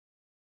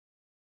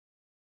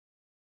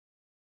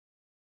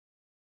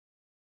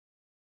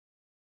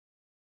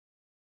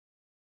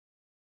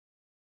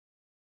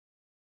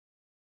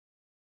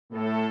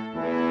John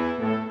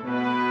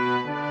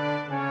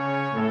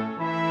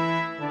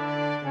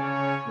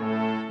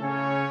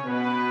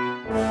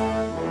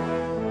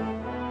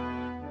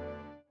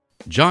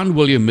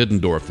William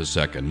Middendorf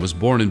II was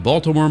born in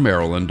Baltimore,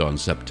 Maryland on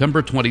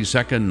September 22,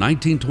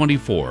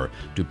 1924,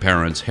 to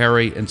parents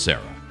Harry and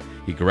Sarah.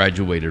 He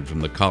graduated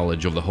from the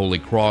College of the Holy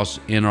Cross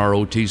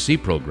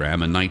NROTC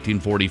program in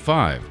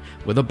 1945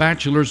 with a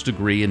bachelor's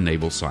degree in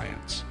naval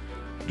science.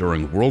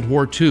 During World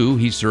War II,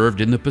 he served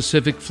in the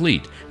Pacific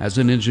Fleet as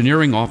an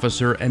engineering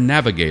officer and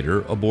navigator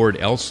aboard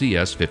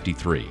LCS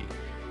 53.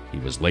 He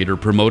was later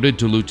promoted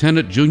to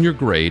lieutenant junior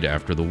grade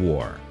after the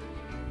war.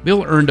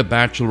 Bill earned a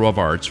Bachelor of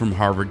Arts from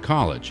Harvard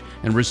College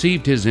and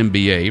received his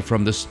MBA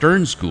from the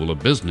Stern School of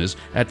Business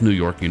at New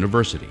York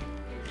University.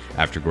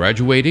 After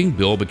graduating,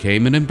 Bill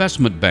became an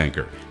investment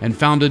banker and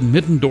founded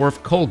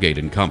Middendorf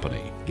Colgate &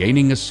 Company,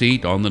 gaining a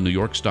seat on the New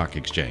York Stock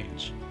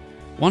Exchange.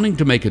 Wanting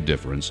to make a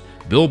difference,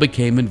 Bill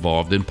became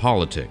involved in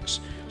politics,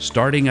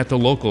 starting at the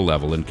local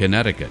level in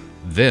Connecticut,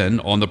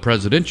 then on the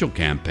presidential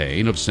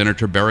campaign of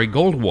Senator Barry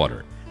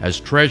Goldwater as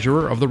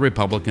treasurer of the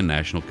Republican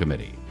National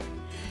Committee.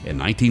 In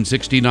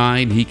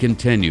 1969, he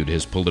continued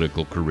his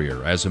political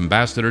career as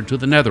ambassador to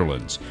the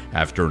Netherlands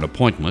after an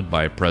appointment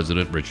by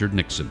President Richard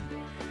Nixon.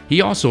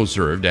 He also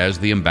served as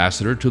the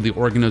ambassador to the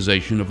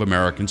Organization of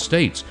American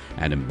States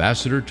and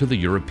ambassador to the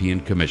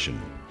European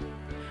Commission.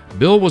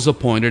 Bill was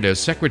appointed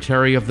as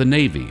Secretary of the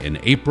Navy in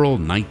April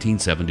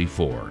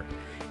 1974.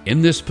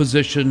 In this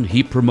position,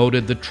 he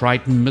promoted the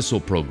Triton missile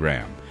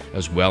program,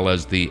 as well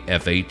as the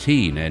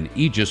F-18 and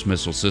Aegis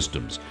missile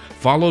systems,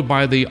 followed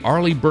by the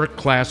Arleigh Burke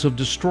class of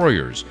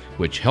destroyers,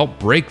 which helped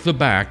break the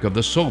back of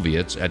the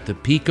Soviets at the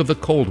peak of the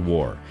Cold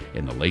War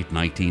in the late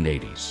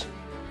 1980s.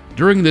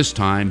 During this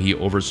time, he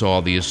oversaw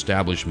the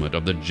establishment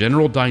of the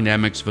General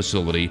Dynamics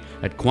facility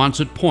at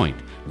Quonset Point,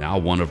 now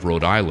one of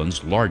Rhode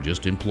Island's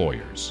largest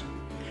employers.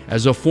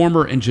 As a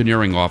former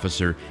engineering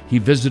officer, he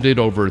visited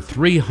over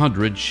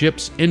 300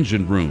 ships'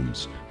 engine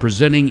rooms,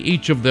 presenting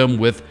each of them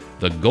with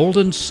the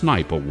Golden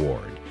Snipe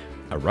Award,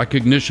 a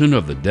recognition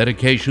of the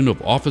dedication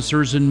of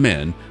officers and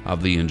men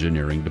of the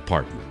engineering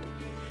department.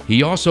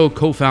 He also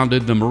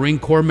co-founded the Marine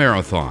Corps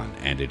Marathon,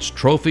 and its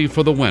trophy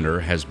for the winner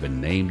has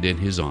been named in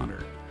his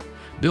honor.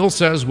 Bill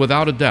says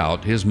without a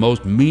doubt his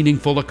most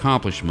meaningful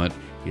accomplishment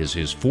is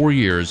his 4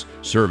 years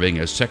serving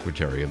as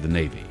Secretary of the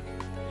Navy.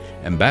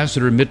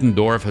 Ambassador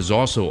Middendorf has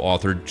also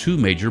authored 2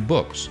 major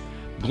books: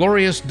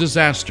 Glorious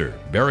Disaster,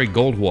 Barry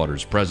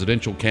Goldwater's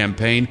presidential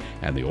campaign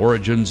and the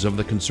origins of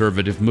the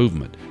conservative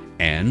movement,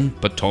 and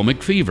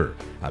Potomac Fever,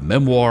 a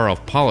memoir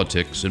of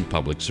politics and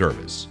public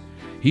service.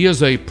 He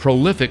is a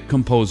prolific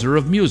composer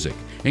of music,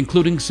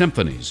 including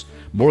symphonies,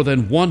 more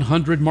than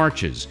 100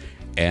 marches,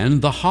 and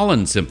the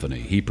Holland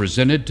Symphony he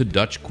presented to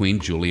Dutch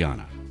Queen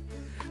Juliana.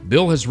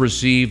 Bill has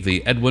received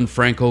the Edwin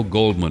Franco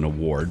Goldman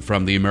Award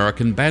from the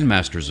American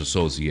Bandmasters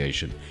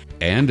Association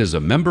and is a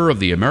member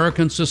of the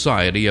American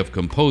Society of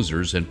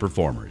Composers and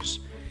Performers.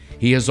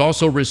 He has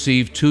also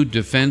received 2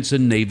 Defense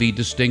and Navy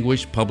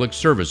Distinguished Public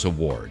Service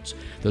Awards,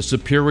 the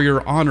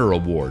Superior Honor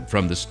Award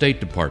from the State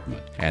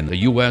Department, and the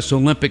U.S.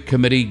 Olympic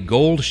Committee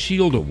Gold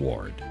Shield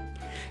Award.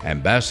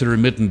 Ambassador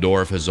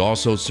Middendorf has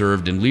also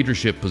served in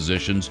leadership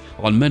positions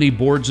on many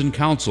boards and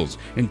councils,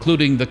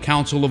 including the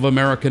Council of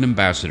American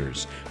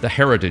Ambassadors, the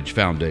Heritage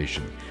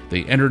Foundation,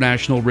 the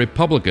International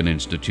Republican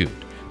Institute,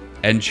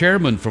 and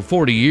chairman for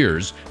 40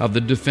 years of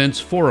the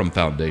Defense Forum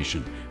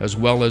Foundation, as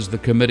well as the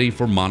Committee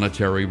for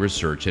Monetary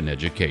Research and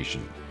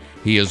Education.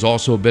 He has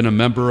also been a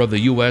member of the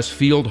U.S.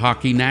 Field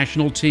Hockey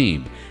National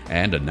Team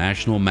and a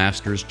National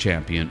Masters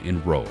champion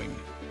in rowing.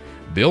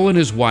 Bill and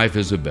his wife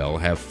Isabel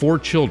have 4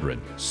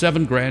 children,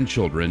 7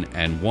 grandchildren,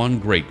 and 1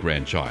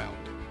 great-grandchild.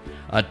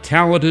 A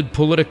talented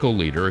political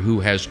leader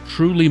who has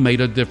truly made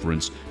a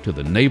difference to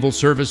the naval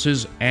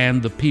services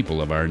and the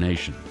people of our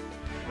nation.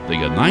 The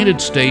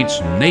United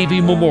States Navy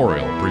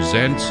Memorial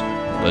presents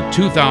the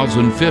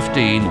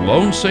 2015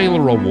 Lone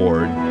Sailor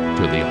Award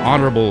to the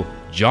Honorable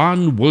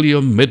John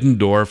William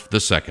Middendorf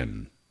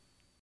II.